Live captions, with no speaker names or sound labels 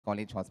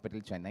College Hospital,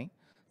 Chennai.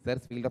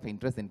 Sir's field of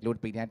interest include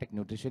pediatric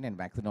nutrition and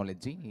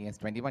vaccinology. He has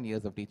 21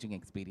 years of teaching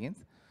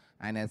experience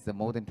and has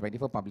more than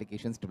 24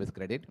 publications to his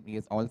credit. He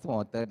has also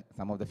authored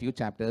some of the few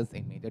chapters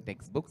in major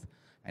textbooks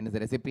and is the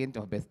recipient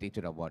of Best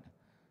Teacher Award.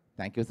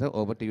 Thank you, sir.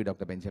 Over to you,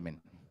 Dr. Benjamin.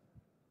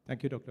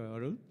 Thank you, Dr.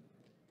 Arul.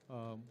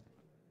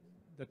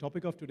 The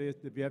topic of today is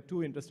that we have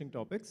two interesting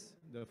topics.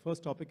 The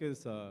first topic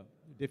is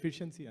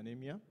deficiency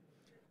anemia.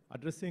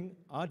 Addressing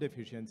our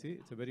deficiency,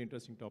 it's a very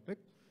interesting topic.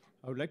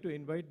 I would like to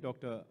invite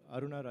Dr.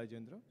 Aruna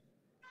Rajendran.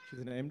 She's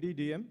an MD,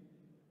 DM,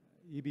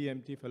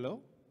 EBMT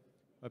fellow,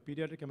 a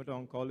pediatric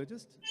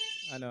hemato-oncologist,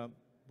 and a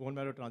bone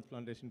marrow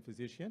transplantation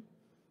physician.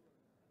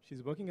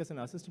 She's working as an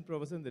assistant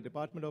professor in the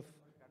Department of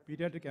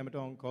Pediatric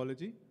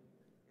Hemato-Oncology.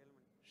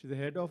 She's the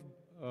head of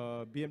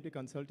BMT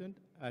consultant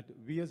at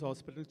VS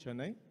Hospital,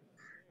 Chennai,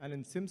 and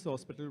in SIMS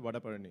Hospital,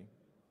 Vadaparani.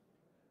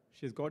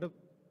 She's got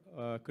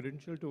a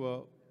credential to her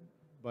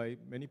by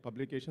many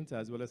publications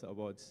as well as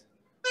awards.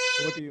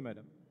 Over to you,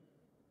 madam.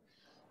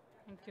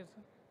 Thank you,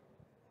 sir.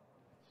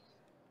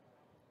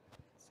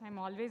 So I'm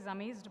always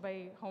amazed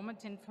by how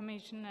much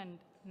information and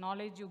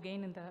knowledge you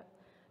gain in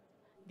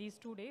these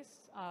 2 days.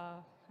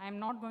 I'm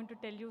not going to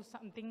tell you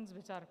some things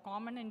which are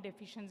common in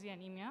deficiency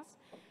anemias.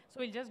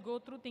 So we'll just go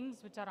through things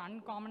which are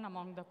uncommon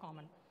among the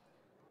common.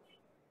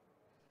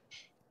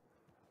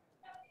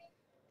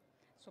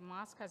 So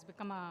mask has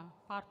become a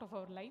part of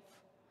our life.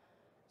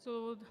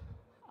 So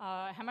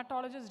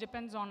hematologist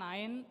depends on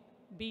iron,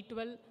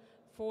 B12,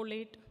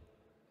 folate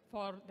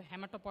for the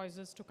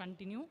hematopoiesis to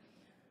continue.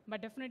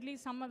 But definitely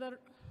some other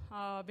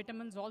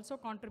vitamins also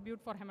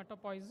contribute for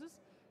hematopoiesis,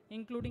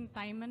 including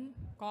thiamine,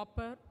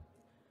 copper,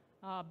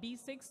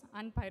 B6,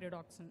 and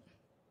pyridoxine.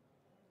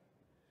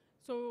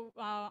 So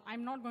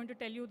I'm not going to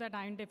tell you that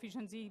iron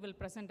deficiency will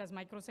present as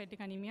microcytic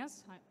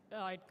anemias.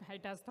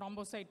 It has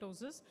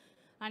thrombocytosis,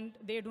 and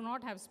they do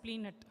not have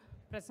spleen at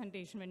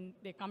presentation when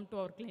they come to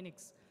our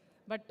clinics.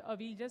 But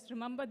we'll just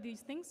remember these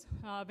things.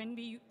 When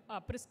we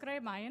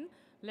prescribe iron,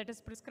 let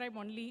us prescribe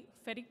only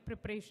ferric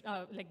preparation,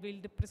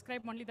 we'll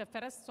prescribe only the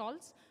ferrous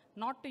salts,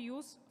 not to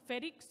use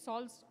ferric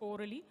salts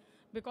orally,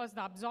 because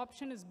the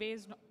absorption is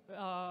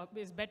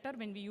better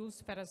when we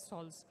use ferrous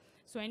salts.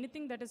 So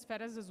anything that is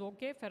ferrous is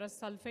okay, ferrous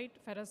sulfate,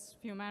 ferrous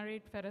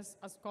fumarate, ferrous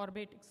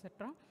ascorbate,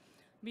 etc.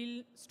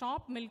 We'll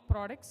stop milk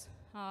products,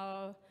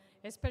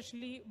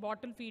 especially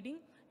bottle feeding.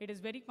 It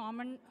is very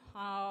common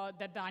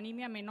that the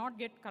anemia may not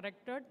get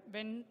corrected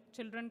when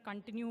children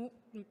continue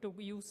to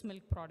use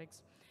milk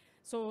products.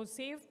 So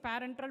safe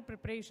parenteral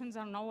preparations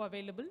are now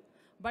available,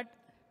 but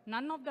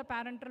none of the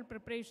parenteral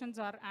preparations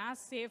are as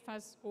safe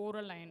as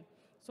oral iron.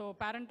 So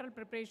parenteral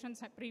preparations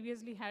have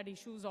previously had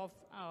issues of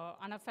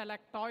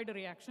anaphylactoid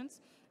reactions.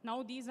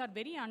 Now these are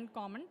very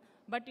uncommon,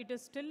 but it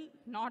is still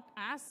not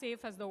as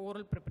safe as the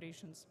oral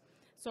preparations.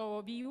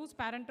 So we use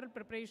parenteral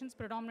preparations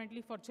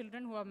predominantly for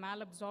children who have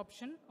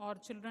malabsorption or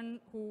children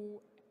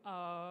who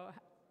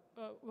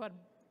were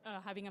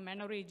having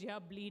amenorrhagia,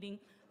 bleeding,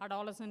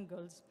 adolescent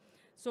girls.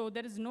 So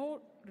there is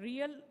no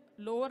real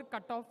lower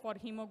cutoff for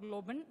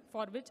hemoglobin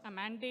for which a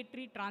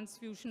mandatory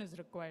transfusion is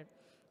required.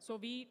 So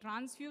we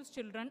transfuse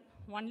children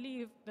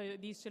only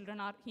if these children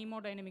are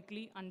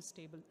hemodynamically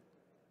unstable.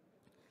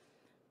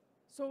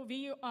 So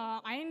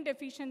iron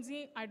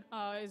deficiency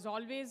is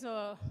always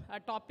a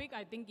topic.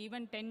 I think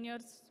even 10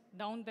 years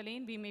down the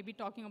lane, we may be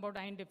talking about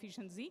iron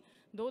deficiency,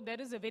 though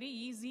there is a very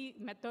easy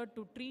method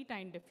to treat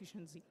iron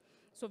deficiency.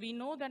 So we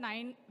know that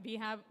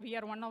we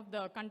are one of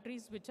the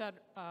countries which have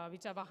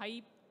a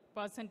high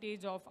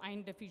percentage of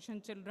iron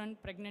deficient children,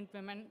 pregnant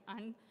women,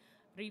 and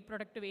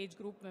reproductive age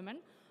group women.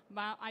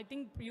 But I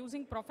think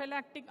using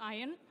prophylactic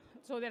iron,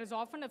 so there is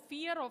often a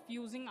fear of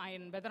using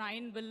iron, whether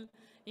iron will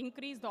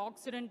increase the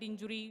oxidant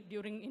injury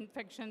during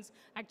infections.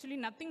 Actually,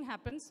 nothing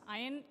happens.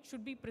 Iron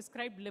should be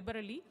prescribed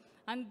liberally,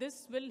 and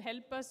this will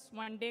help us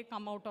one day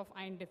come out of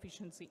iron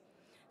deficiency.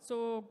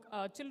 So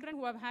children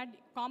who have had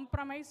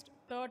compromised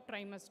third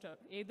trimester,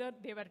 either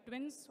they were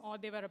twins or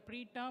they were a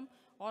preterm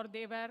or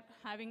they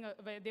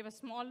were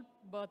small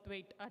birth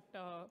weight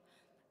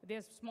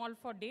they're small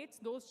for dates,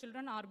 those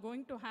children are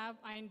going to have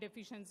iron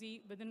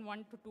deficiency within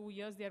 1 to 2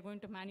 years. They are going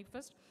to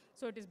manifest.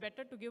 So it is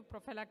better to give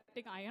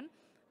prophylactic iron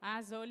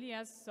as early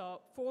as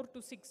 4 to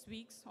 6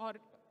 weeks, or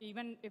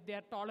even if they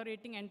are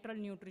tolerating enteral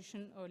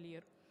nutrition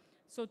earlier.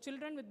 So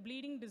children with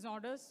bleeding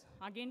disorders,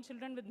 again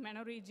children with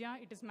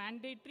menorrhagia, it is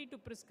mandatory to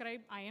prescribe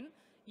iron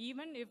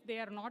even if they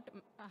are not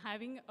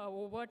having a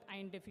overt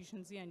iron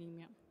deficiency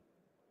anemia.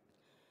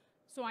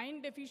 So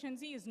iron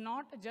deficiency is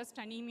not just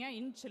anemia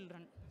in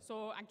children.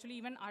 So actually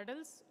even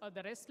adults,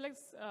 the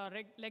restless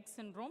leg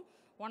syndrome,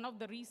 one of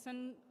the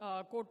recent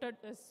quoted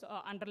is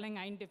underlying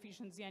iron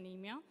deficiency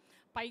anemia.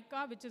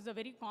 Pica, which is a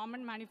very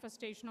common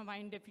manifestation of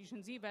iron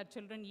deficiency, where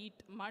children eat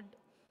mud,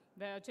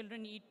 where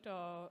children eat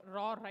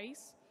raw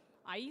rice,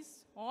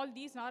 ice, all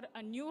these are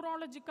a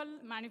neurological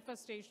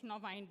manifestation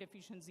of iron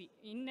deficiency.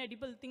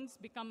 Inedible things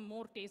become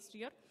more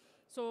tastier.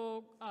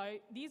 So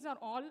these are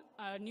all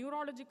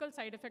neurological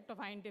side effect of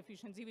iron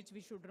deficiency, which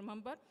we should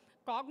remember.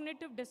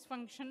 Cognitive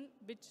dysfunction,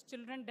 which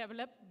children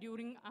develop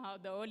during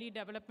the early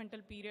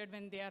developmental period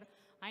when they are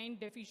iron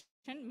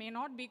deficient, may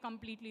not be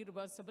completely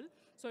reversible.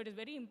 So it is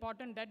very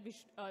important that we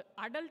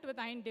adult with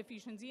iron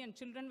deficiency and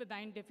children with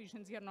iron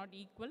deficiency are not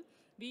equal.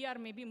 We are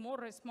maybe more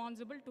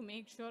responsible to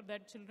make sure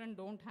that children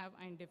don't have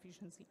iron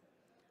deficiency.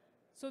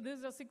 So this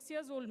is a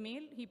 6-year-old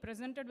male. He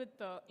presented with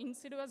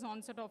insidious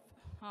onset of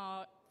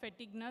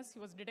fatigueness. He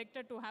was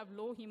detected to have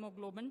low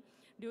hemoglobin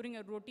during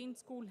a routine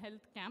school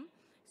health camp.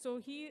 So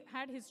he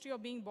had history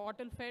of being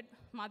bottle fed.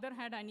 Mother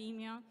had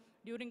anemia.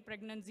 During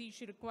pregnancy,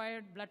 she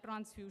required blood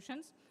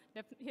transfusions.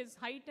 His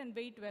height and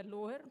weight were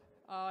lower.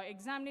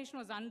 Examination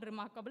was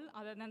unremarkable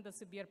other than the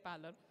severe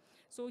pallor.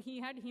 So he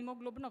had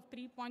hemoglobin of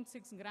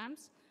 3.6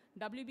 grams.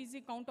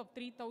 WBC count of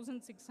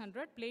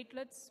 3,600.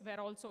 Platelets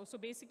were also, so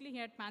basically he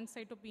had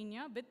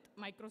pancytopenia with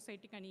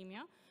microcytic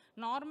anemia.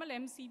 Normal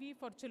MCV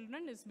for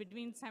children is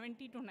between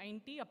 70 to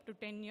 90 up to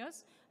 10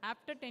 years.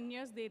 After 10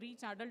 years, they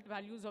reach adult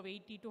values of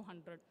 80 to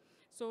 100.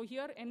 So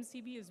here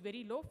MCV is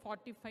very low,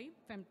 45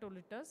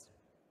 femtoliters.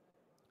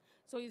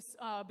 So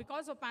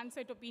because of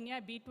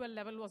pancytopenia, B12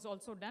 level was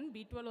also done.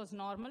 B12 was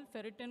normal,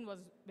 ferritin was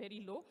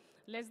very low.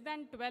 Less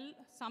than 12,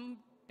 some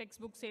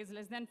textbook says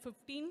less than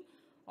 15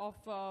 of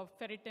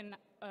ferritin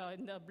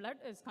in the blood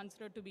is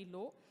considered to be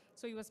low.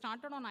 So he was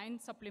started on iron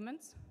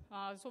supplements.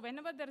 So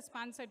whenever there is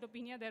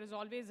pancytopenia, there is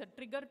always a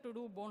trigger to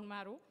do bone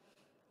marrow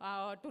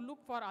to look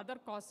for other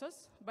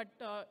causes. But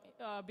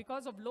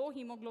because of low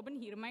hemoglobin,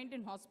 he remained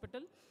in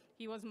hospital.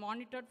 He was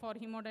monitored for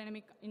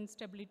hemodynamic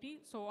instability.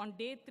 So on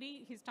day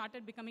 3, he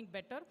started becoming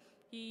better.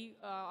 He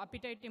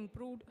appetite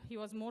improved. He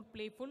was more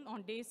playful.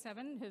 On day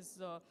 7, his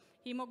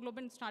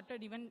hemoglobin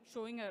started even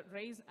showing a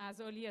rise as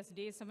early as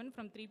day 7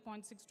 from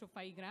 3.6 to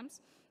 5 grams.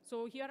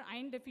 So here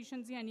iron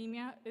deficiency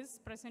anemia is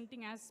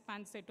presenting as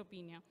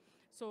pancytopenia.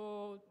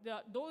 So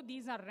though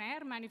these are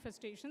rare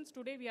manifestations,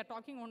 today we are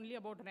talking only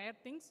about rare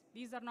things.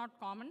 These are not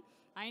common.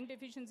 Iron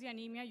deficiency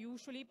anemia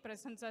usually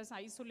presents as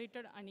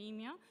isolated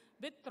anemia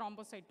with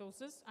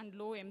thrombocytosis and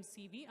low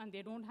MCV, and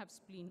they don't have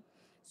spleen.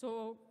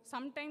 So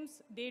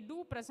sometimes they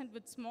do present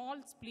with small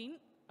spleen,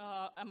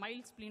 a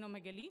mild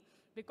splenomegaly,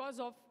 because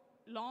of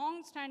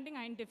long-standing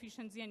iron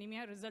deficiency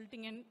anemia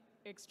resulting in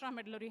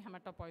extramedullary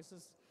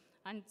hematopoiesis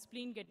and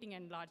spleen getting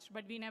enlarged.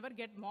 But we never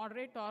get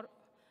moderate or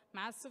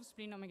massive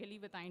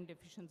splenomegaly with iron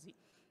deficiency.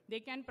 They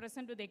can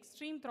present with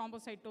extreme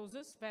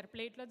thrombocytosis where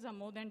platelets are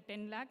more than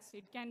 10 lakhs.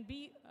 It can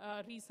be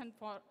a reason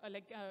for,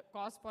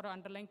 cause for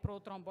underlying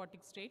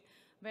prothrombotic state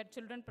where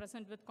children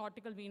present with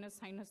cortical venous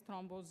sinus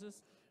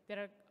thrombosis. There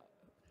are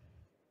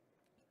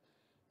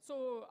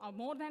So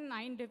more than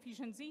iron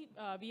deficiency,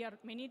 we are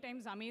many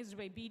times amazed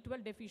by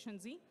B12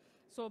 deficiency.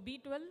 So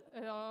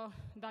B12,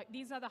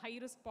 these are the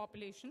high-risk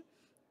population,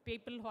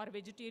 people who are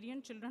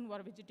vegetarian, children who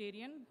are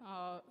vegetarian,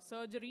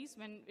 surgeries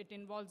when it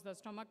involves the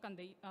stomach and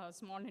the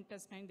small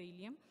intestine, the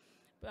ileum.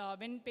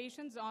 When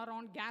patients are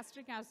on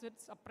gastric acid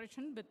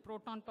suppression with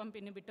proton pump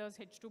inhibitors,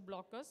 H2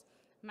 blockers,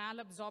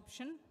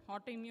 malabsorption,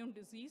 autoimmune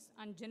disease,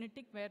 and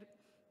genetic where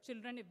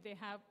children, if they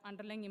have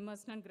underlying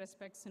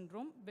Imerslund-Grasbeck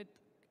syndrome with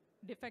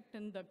defect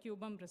in the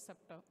cubum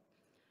receptor.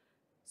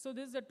 So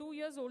this is a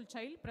 2-year-old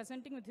child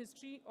presenting with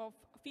history of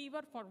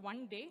fever for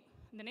 1 day.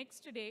 The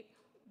next day,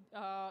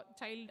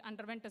 child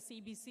underwent a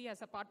CBC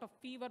as a part of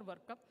fever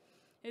workup.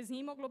 His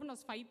hemoglobin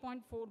was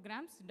 5.4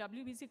 grams,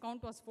 WBC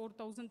count was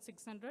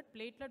 4,600,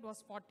 platelet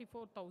was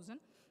 44,000,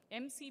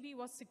 MCV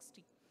was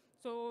 60.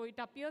 So it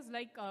appears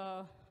like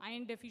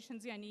iron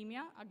deficiency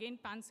anemia, again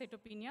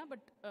pancytopenia,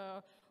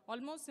 but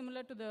almost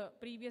similar to the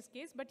previous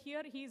case, but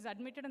here he is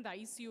admitted in the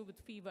ICU with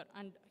fever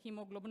and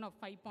hemoglobin of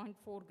 5.4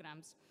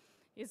 grams.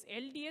 His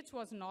LDH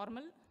was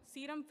normal.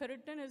 Serum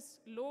ferritin is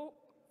low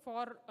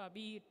for,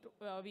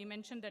 we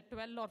mentioned that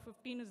 12 or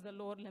 15 is the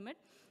lower limit,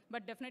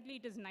 but definitely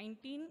it is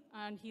 19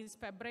 and he is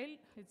febrile.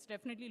 It's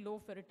definitely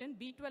low ferritin.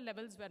 B12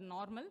 levels were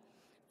normal.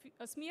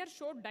 A smear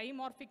showed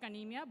dimorphic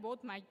anemia,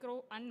 both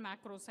micro and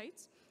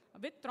macrocytes,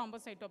 with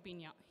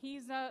thrombocytopenia. He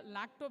is a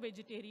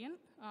lacto-vegetarian.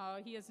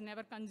 He has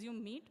never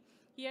consumed meat.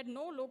 He had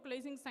no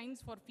localizing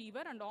signs for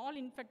fever and all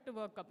infective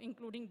workup,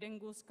 including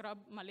dengue, scrub,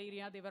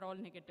 malaria, they were all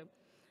negative.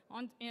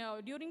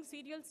 During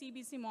serial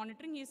CBC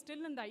monitoring, he is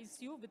still in the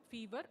ICU with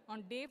fever.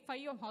 On day 5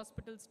 of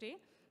hospital stay,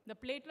 the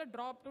platelet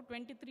dropped to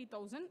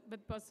 23,000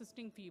 with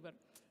persisting fever.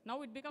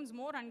 Now it becomes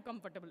more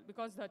uncomfortable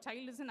because the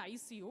child is in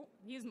ICU.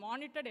 He is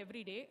monitored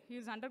every day. He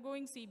is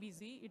undergoing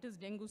CBC. It is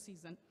dengue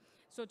season.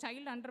 So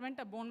child underwent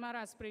a bone marrow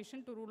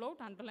aspiration to rule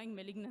out underlying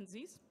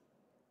malignancies.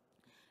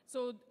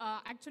 So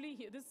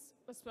actually, this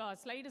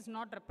slide is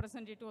not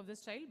representative of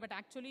this child, but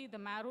actually the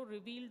marrow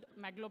revealed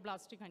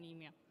megaloblastic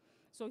anemia.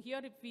 So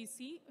here if we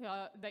see,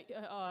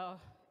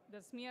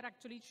 the smear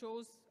actually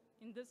shows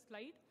in this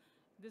slide,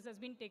 this has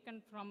been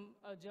taken from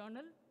a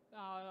journal.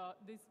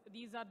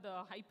 These are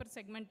the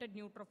hypersegmented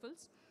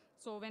neutrophils.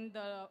 So when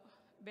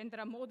there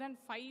are more than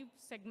 5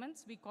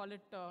 segments, we call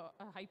it a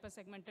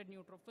hypersegmented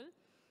neutrophil.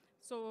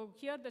 So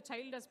here the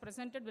child is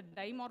presented with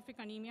dimorphic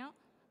anemia,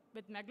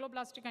 with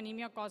megaloblastic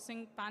anemia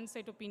causing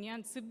pancytopenia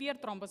and severe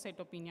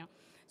thrombocytopenia.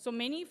 So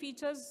many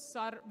features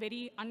are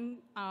very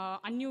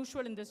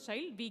unusual in this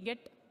child. We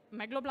get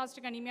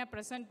megaloblastic anemia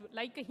present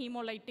like a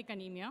hemolytic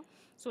anemia.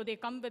 So they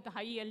come with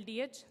high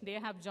LDH, they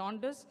have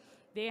jaundice,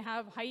 they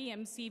have high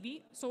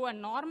MCV. So a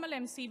normal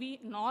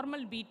MCV,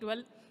 normal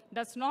B12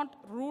 does not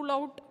rule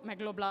out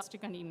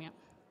megaloblastic anemia.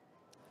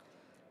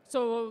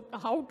 So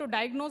how to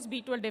diagnose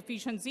B12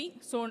 deficiency?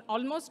 So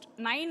almost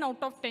 9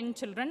 out of 10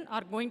 children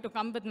are going to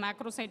come with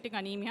macrocytic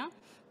anemia.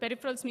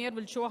 Peripheral smear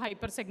will show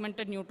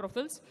hypersegmented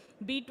neutrophils.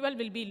 B12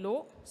 will be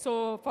low.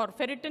 So for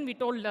ferritin, we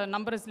told the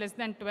number is less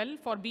than 12.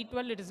 For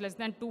B12, it is less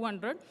than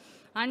 200.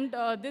 And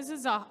this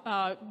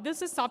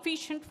is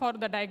sufficient for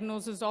the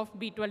diagnosis of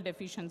B12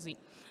 deficiency.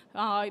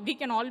 We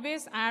can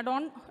always add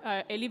on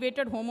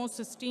elevated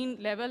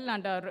homocysteine level,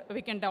 and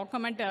we can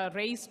document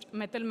raised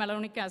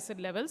methylmalonic acid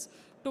levels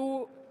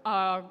to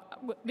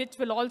which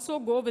will also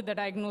go with the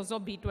diagnosis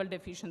of B12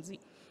 deficiency.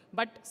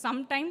 But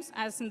sometimes,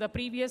 as in the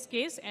previous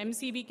case,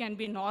 MCV can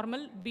be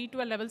normal,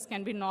 B12 levels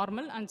can be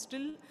normal, and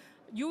still,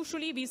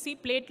 usually we see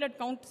platelet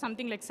count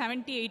something like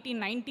 70, 80,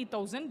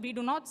 90,000. We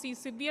do not see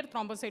severe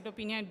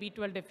thrombocytopenia and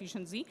B12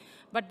 deficiency,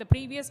 but the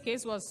previous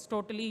case was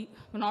totally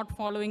not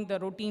following the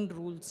routine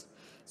rules.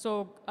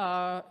 So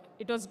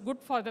it was good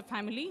for the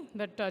family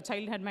that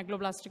child had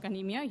megaloblastic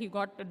anemia. He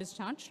got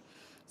discharged.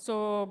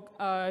 So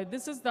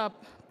this is the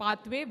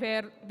pathway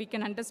where we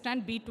can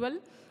understand B12.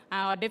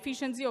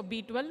 Deficiency of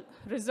B12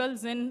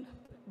 results in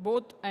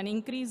both an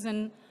increase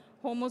in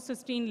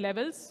homocysteine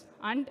levels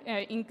and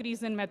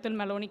increase in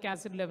methylmalonic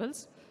acid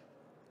levels.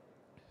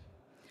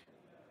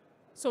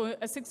 So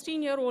a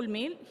 16-year-old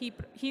male,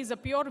 he's a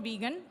pure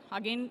vegan.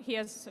 Again, he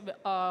has,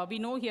 we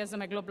know he has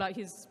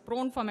he's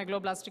prone for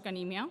megaloblastic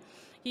anemia.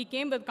 He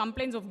came with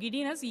complaints of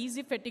giddiness,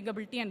 easy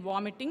fatigability, and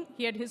vomiting.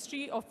 He had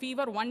history of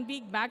fever 1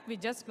 week back, which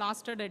just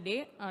lasted a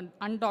day,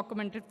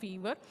 undocumented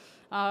fever.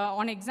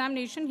 On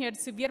examination, he had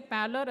severe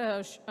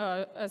pallor,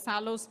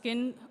 sallow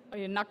skin,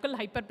 knuckle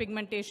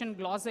hyperpigmentation,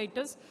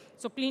 glossitis.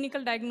 So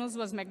clinical diagnosis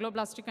was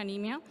megaloblastic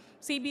anemia.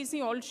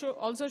 CBC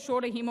also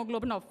showed a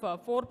hemoglobin of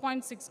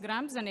 4.6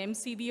 grams and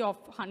MCV of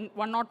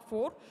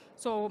 104.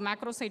 So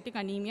macrocytic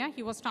anemia.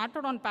 He was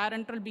started on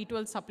parenteral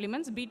B12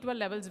 supplements. B12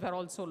 levels were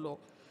also low.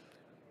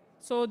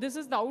 So this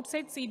is the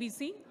outside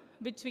CBC,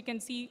 which we can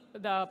see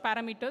the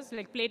parameters,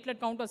 like platelet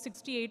count was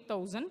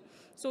 68,000.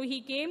 So he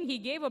came, he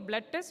gave a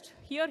blood test.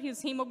 Here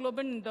his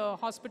hemoglobin in the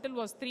hospital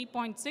was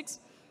 3.6.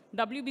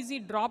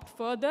 WBC dropped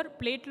further,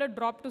 platelet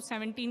dropped to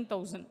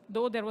 17,000,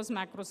 though there was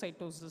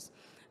macrocytosis.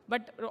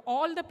 But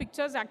all the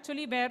pictures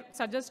actually were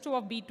suggestive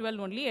of B12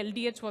 only.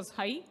 LDH was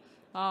high.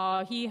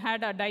 He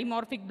had a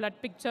dimorphic blood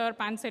picture,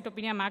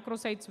 pancytopenia,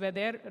 macrocytes were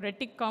there,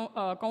 retic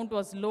count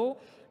was low,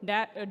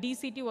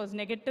 DCT was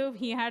negative.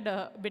 He had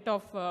a bit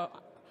of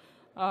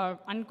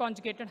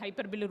unconjugated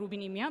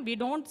hyperbilirubinemia. We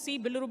don't see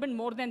bilirubin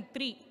more than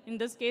 3. In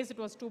this case, it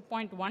was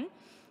 2.1.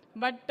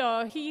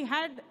 But he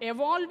had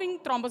evolving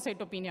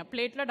thrombocytopenia.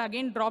 Platelet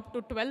again dropped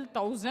to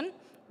 12,000,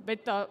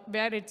 with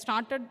where it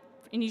started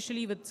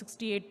initially with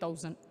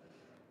 68,000.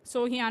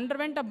 So he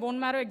underwent a bone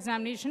marrow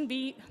examination.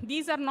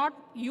 These are not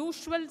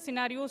usual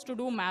scenarios to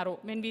do marrow.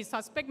 When we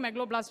suspect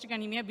megaloblastic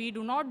anemia, we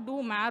do not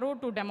do marrow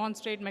to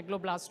demonstrate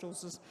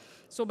megaloblastosis.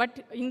 So,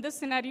 but in this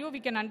scenario, we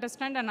can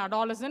understand an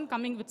adolescent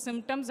coming with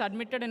symptoms,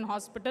 admitted in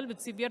hospital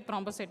with severe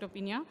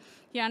thrombocytopenia.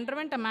 He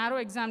underwent a marrow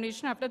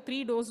examination after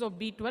 3 doses of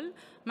B12.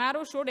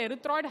 Marrow showed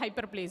erythroid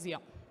hyperplasia.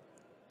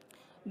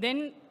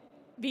 Then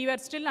we were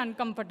still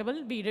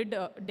uncomfortable. We did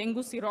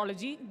dengue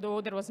serology,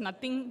 though there was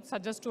nothing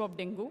suggestive of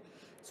dengue.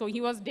 So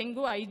he was dengue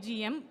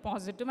IgM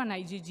positive and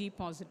IgG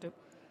positive.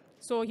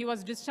 So he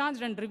was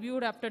discharged and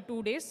reviewed after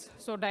 2 days.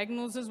 So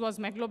diagnosis was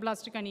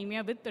megaloblastic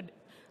anemia with, I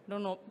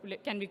don't know,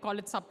 can we call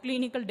it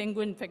subclinical dengue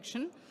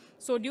infection.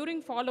 So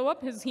during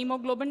follow-up, his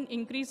hemoglobin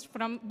increased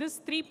from this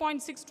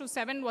 3.6 to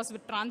 7 was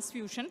with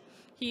transfusion.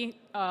 He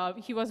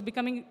was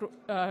becoming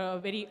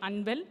very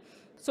unwell.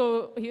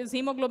 So his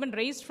hemoglobin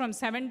raised from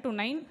 7 to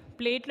 9,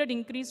 platelet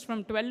increased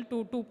from 12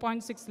 to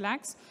 2.6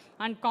 lakhs,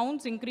 and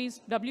counts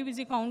increased,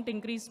 WBC count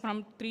increased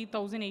from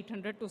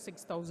 3,800 to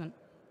 6,000.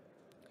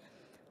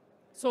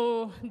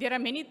 So there are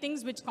many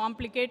things which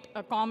complicate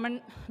a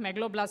common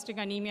megaloblastic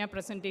anemia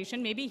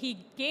presentation. Maybe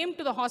he came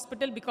to the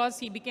hospital because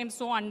he became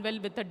so unwell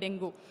with the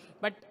dengue,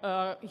 but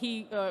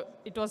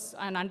it was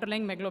an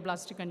underlying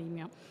megaloblastic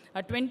anemia.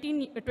 A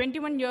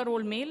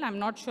 21-year-old male, I'm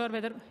not sure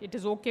whether it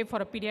is okay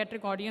for a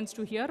pediatric audience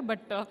to hear,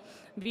 but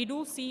we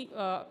do see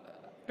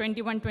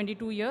 21,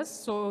 22 years.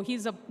 So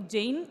he's a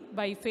Jain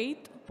by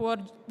faith, poor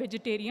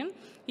vegetarian.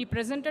 He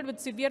presented with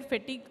severe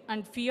fatigue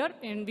and fear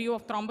in view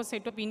of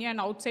thrombocytopenia and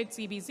outside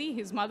CBC.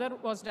 His mother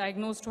was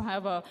diagnosed to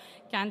have a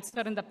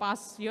cancer in the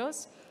past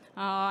years.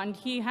 And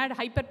he had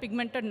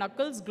hyperpigmented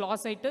knuckles,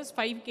 glossitis,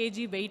 5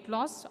 kg weight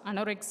loss,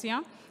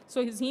 anorexia.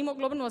 So his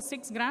hemoglobin was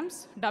 6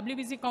 grams,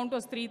 WBC count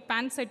was 3,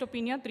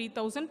 pancytopenia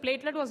 3000,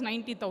 platelet was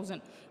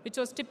 90,000, which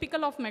was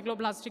typical of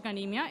megaloblastic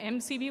anemia.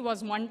 MCV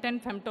was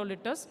 110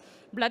 femtoliters.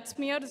 Blood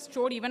smears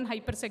showed even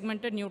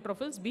hypersegmented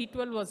neutrophils.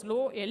 B12 was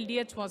low,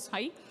 LDH was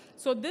high.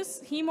 So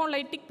this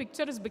hemolytic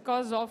picture is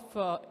because of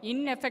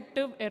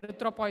ineffective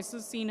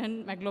erythropoiesis seen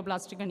in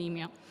megaloblastic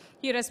anemia.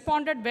 He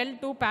responded well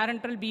to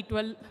parenteral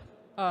B12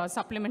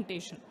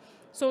 supplementation.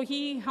 So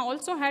he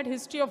also had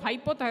history of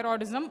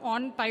hypothyroidism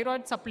on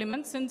thyroid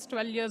supplements since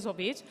 12 years of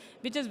age,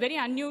 which is very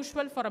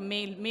unusual for a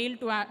male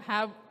to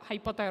have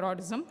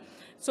hypothyroidism.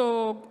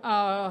 So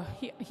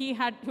he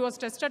was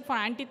tested for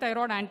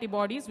antithyroid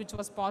antibodies, which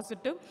was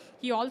positive.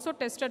 He also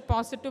tested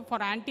positive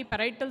for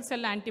anti-parietal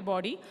cell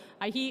antibody.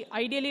 He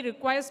ideally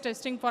requires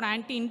testing for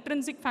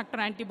anti-intrinsic factor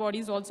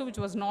antibodies also, which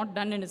was not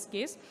done in his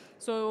case.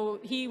 So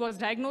he was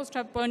diagnosed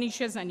with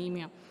pernicious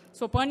anemia.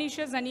 So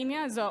pernicious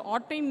anemia is an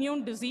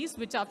autoimmune disease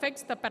which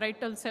affects the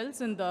parietal cells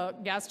in the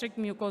gastric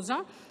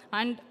mucosa,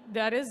 and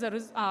there is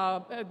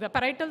the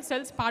parietal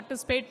cells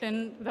participate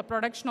in the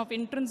production of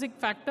intrinsic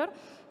factor,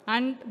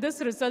 and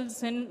this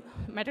results in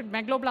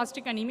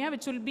megaloblastic anemia,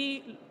 which will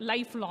be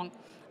lifelong,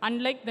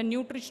 unlike the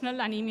nutritional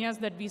anemias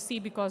that we see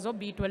because of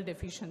B12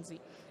 deficiency.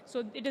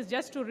 So it is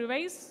just to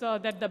revise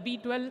that the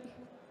B12,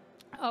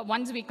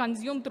 once we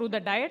consume through the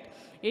diet,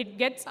 it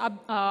gets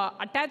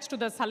attached to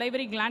the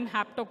salivary gland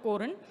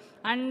haptocorin,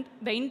 and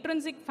the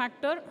intrinsic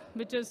factor,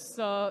 which is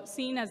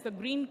seen as the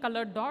green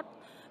colored dot.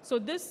 So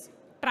this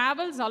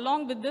travels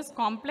along with this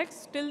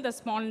complex till the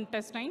small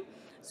intestine.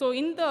 So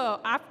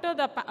after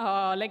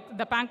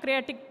the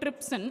pancreatic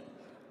trypsin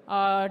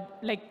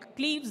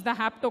cleaves the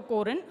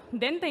haptocorin,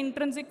 then the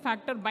intrinsic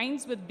factor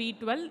binds with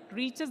B12,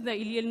 reaches the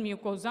ileal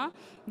mucosa,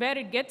 where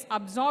it gets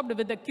absorbed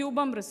with the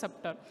cubum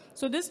receptor.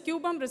 So this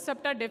cubum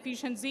receptor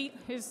deficiency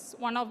is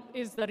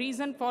the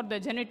reason for the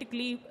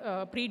genetically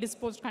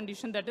predisposed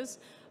condition, that is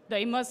the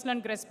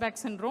Imerslund-Grasbach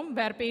syndrome,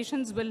 where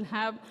patients will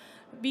have,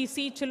 we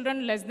see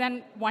children less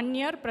than 1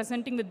 year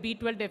presenting with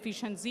B12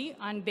 deficiency,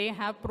 and they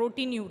have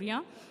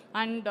proteinuria,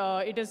 and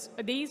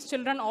these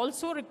children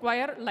also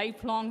require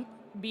lifelong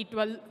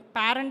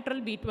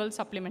parenteral B12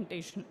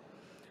 supplementation.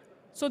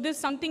 So this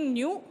is something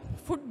new,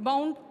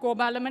 food-bound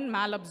cobalamin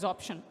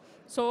malabsorption.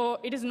 So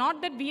it is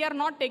not that we are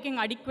not taking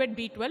adequate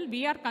B12,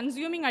 we are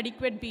consuming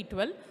adequate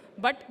B12,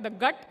 but the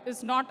gut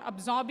is not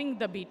absorbing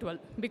the B12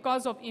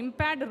 because of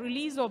impaired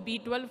release of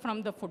B12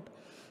 from the food.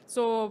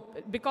 So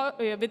because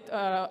with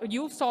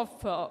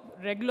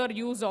regular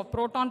use of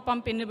proton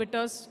pump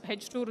inhibitors,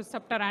 H2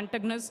 receptor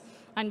antagonists,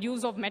 and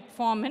use of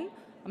metformin,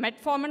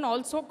 metformin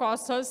also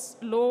causes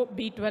low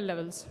B12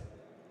 levels.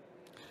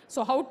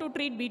 So how to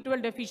treat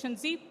B12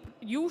 deficiency?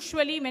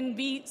 Usually when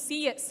we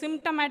see a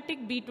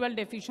symptomatic B12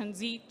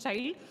 deficiency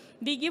child,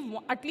 we give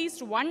at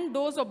least 1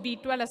 dose of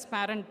B12 as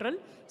parenteral.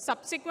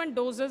 Subsequent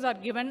doses are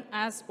given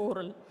as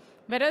oral.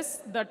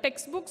 Whereas the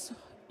textbooks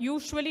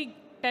usually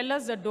tell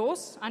us a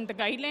dose, and the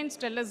guidelines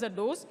tell us a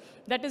dose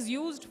that is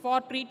used for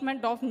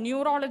treatment of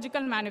neurological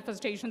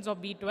manifestations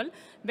of B12,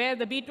 where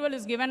the B12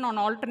 is given on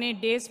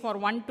alternate days for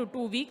 1 to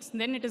 2 weeks,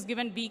 then it is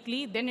given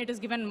weekly, then it is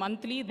given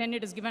monthly, then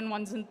it is given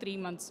once in 3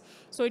 months.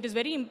 So it is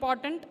very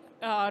important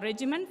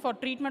regimen for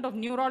treatment of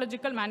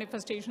neurological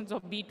manifestations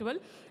of B12,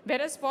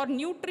 whereas for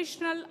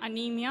nutritional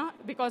anemia,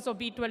 because of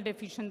B12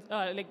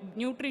 deficiency,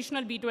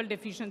 nutritional B12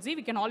 deficiency,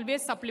 we can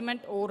always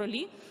supplement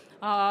orally.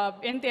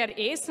 When they are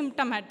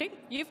asymptomatic,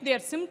 if they are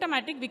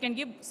symptomatic, we can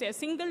give, say, a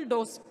single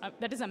dose,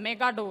 that is a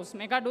mega dose.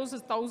 Mega dose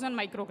is 1000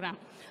 microgram.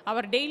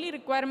 Our daily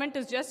requirement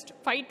is just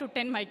 5 to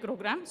 10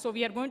 microgram. So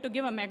we are going to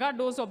give a mega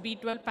dose of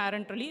B12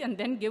 parenterally and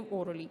then give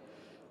orally.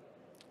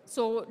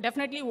 So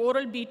definitely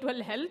oral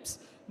B12 helps.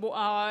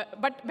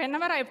 But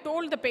whenever I've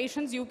told the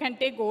patients you can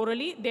take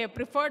orally, they have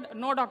preferred,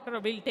 no doctor,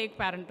 will take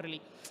parenterally.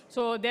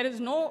 So there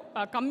is no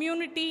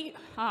community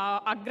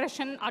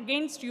aggression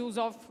against use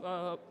of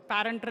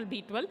parenteral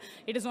B12.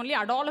 It is only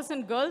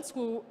adolescent girls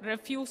who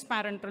refuse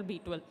parenteral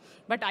B12.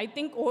 But I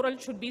think oral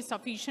should be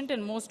sufficient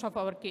in most of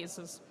our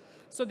cases.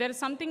 So there is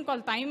something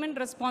called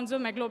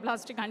thiamine-responsive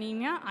megaloblastic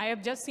anemia. I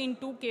have just seen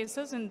 2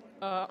 cases,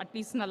 at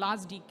least in the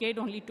last decade,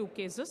 only 2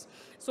 cases.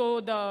 So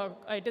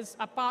it is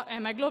a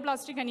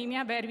megaloblastic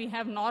anemia where we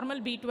have normal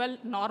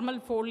B12, normal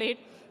folate,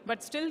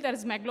 but still there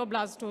is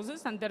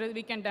megaloblastosis, and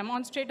we can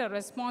demonstrate a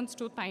response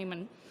to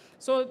thiamine.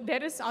 So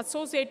there is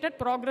associated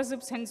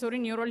progressive sensory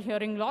neural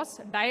hearing loss,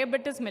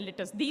 diabetes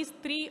mellitus. These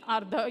 3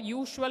 are the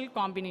usual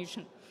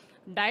combination.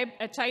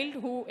 A child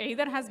who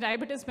either has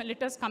diabetes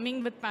mellitus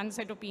coming with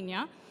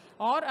pancytopenia,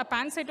 or a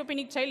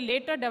pancytopenic child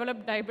later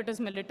developed diabetes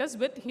mellitus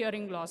with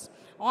hearing loss.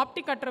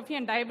 Optic atrophy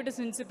and diabetes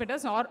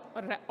insipidus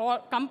or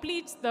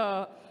completes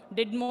the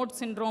Didmode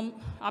syndrome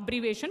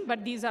abbreviation,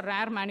 but these are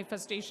rare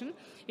manifestation.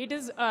 It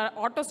is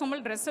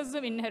autosomal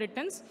recessive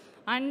inheritance,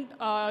 and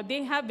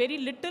they have very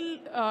little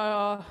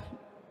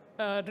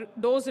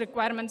dose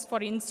requirements for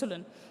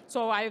insulin.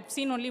 So I've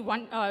seen only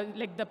one,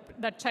 like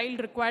the child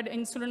required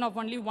insulin of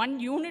only 1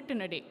 unit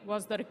in a day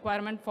was the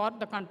requirement for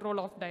the control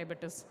of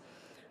diabetes.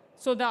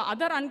 So the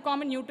other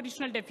uncommon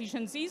nutritional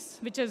deficiencies,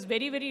 which is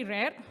very, very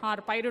rare, are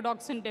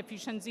pyridoxine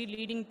deficiency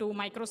leading to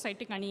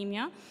microcytic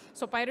anemia.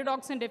 So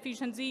pyridoxine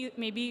deficiency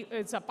maybe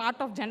is a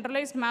part of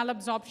generalized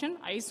malabsorption.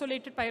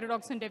 Isolated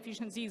pyridoxine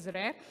deficiency is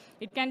rare.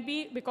 It can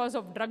be because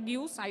of drug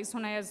use,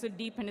 isoniazid,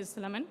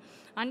 D-penicillamine,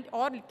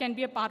 or it can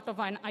be a part of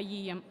an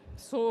IEM.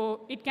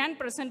 So it can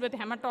present with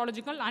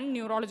hematological and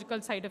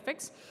neurological side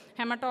effects.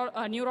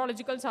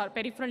 Neurologicals are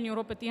peripheral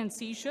neuropathy and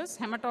seizures.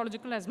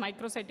 Hematological as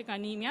microcytic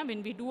anemia.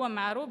 When we do a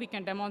marrow, we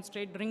can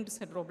demonstrate ringed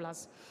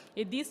sideroblasts.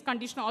 This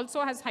condition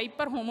also has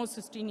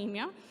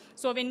hyperhomocysteinemia.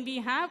 So when we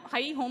have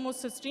high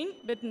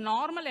homocysteine with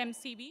normal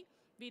MCV,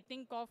 we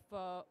think of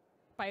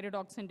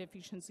pyridoxine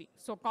deficiency.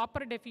 So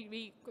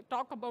we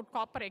talk about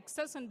copper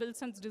excess in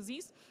Wilson's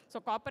disease.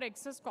 So copper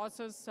excess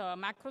causes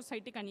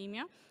macrocytic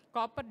anemia.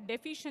 Copper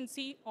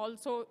deficiency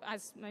also,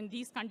 as in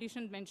these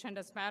conditions mentioned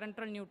as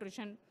parenteral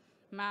nutrition,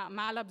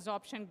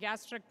 malabsorption,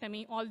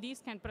 gastrectomy, all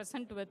these can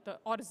present with,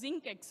 or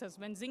zinc excess.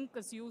 When zinc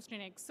is used in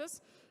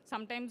excess,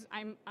 sometimes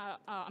I'm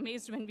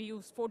amazed when we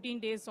use 14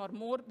 days or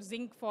more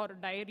zinc for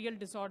diarrheal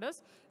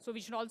disorders. So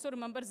we should also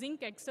remember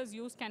zinc excess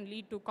use can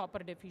lead to copper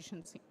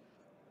deficiency.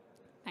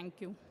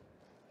 Thank you.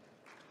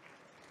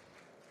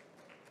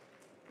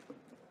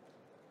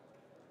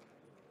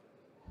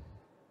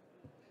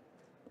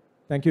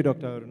 Thank you,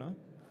 Dr. Aruna,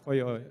 for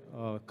your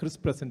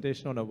crisp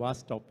presentation on a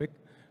vast topic.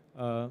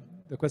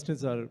 The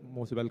questions are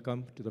most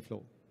welcome to the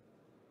floor.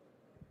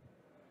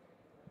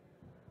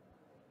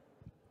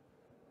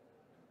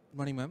 Good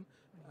morning, ma'am.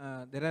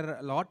 There are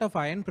a lot of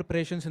iron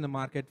preparations in the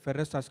market,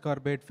 ferrous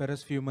ascorbate,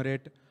 ferrous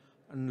fumarate,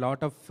 and a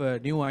lot of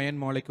new iron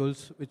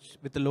molecules which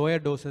with the lower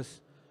doses.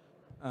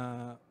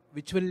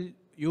 Which will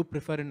you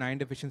prefer in iron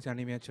deficiency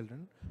anemia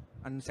children?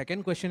 And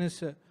second question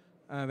is,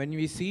 when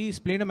we see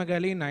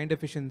splenomegaly in iron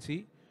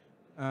deficiency,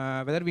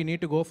 whether we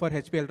need to go for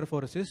HP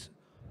electrophoresis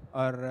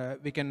or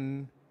we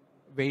can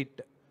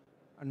wait.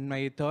 And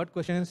my third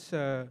question is,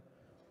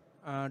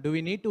 do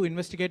we need to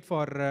investigate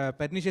for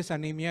pernicious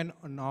anemia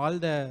on all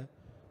the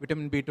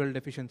vitamin B12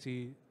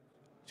 deficiency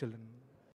children?